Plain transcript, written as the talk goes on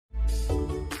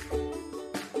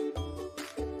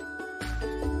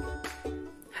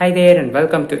Hi there and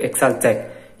welcome to Exult Tech.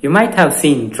 You might have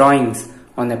seen drawings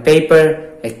on a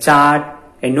paper, a chart,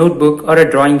 a notebook or a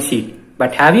drawing sheet.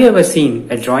 But have you ever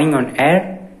seen a drawing on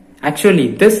air? Actually,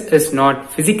 this is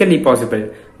not physically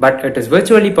possible, but it is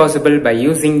virtually possible by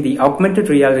using the augmented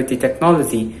reality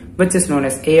technology, which is known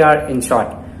as AR in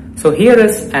short. So here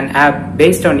is an app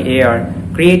based on AR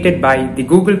created by the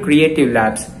Google Creative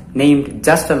Labs named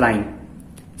Just a Line.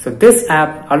 So this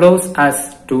app allows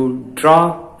us to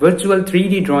draw virtual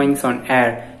 3D drawings on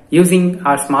air using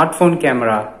our smartphone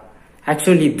camera.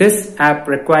 Actually, this app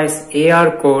requires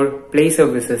AR Core Play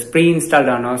services pre-installed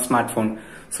on our smartphone.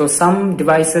 So some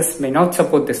devices may not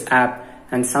support this app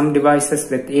and some devices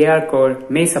with AR Core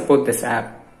may support this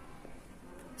app.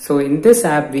 So in this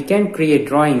app, we can create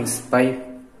drawings by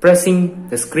pressing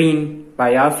the screen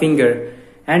by our finger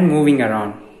and moving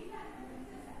around.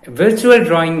 A virtual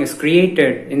drawing is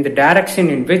created in the direction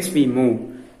in which we move.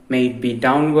 May it be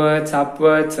downwards,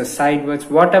 upwards or sideways,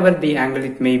 whatever the angle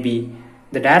it may be,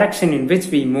 the direction in which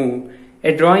we move,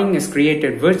 a drawing is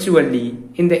created virtually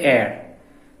in the air.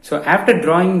 So after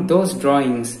drawing those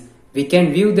drawings, we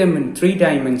can view them in 3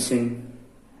 dimensions,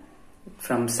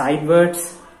 from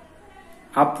sidewards,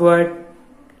 upward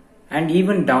and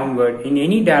even downward. In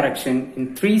any direction,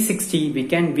 in 360 we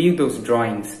can view those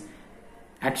drawings.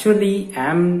 Actually, I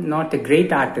am not a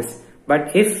great artist.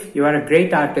 But if you are a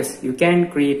great artist, you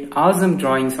can create awesome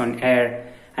drawings on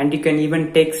air and you can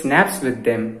even take snaps with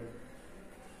them.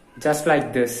 Just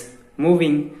like this,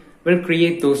 moving will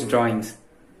create those drawings.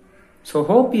 So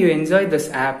hope you enjoy this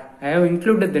app. I have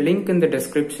included the link in the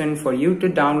description for you to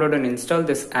download and install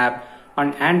this app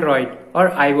on Android or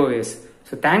iOS.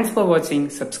 So thanks for watching.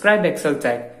 Subscribe Exult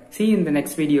Tech. See you in the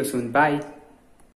next video soon. Bye.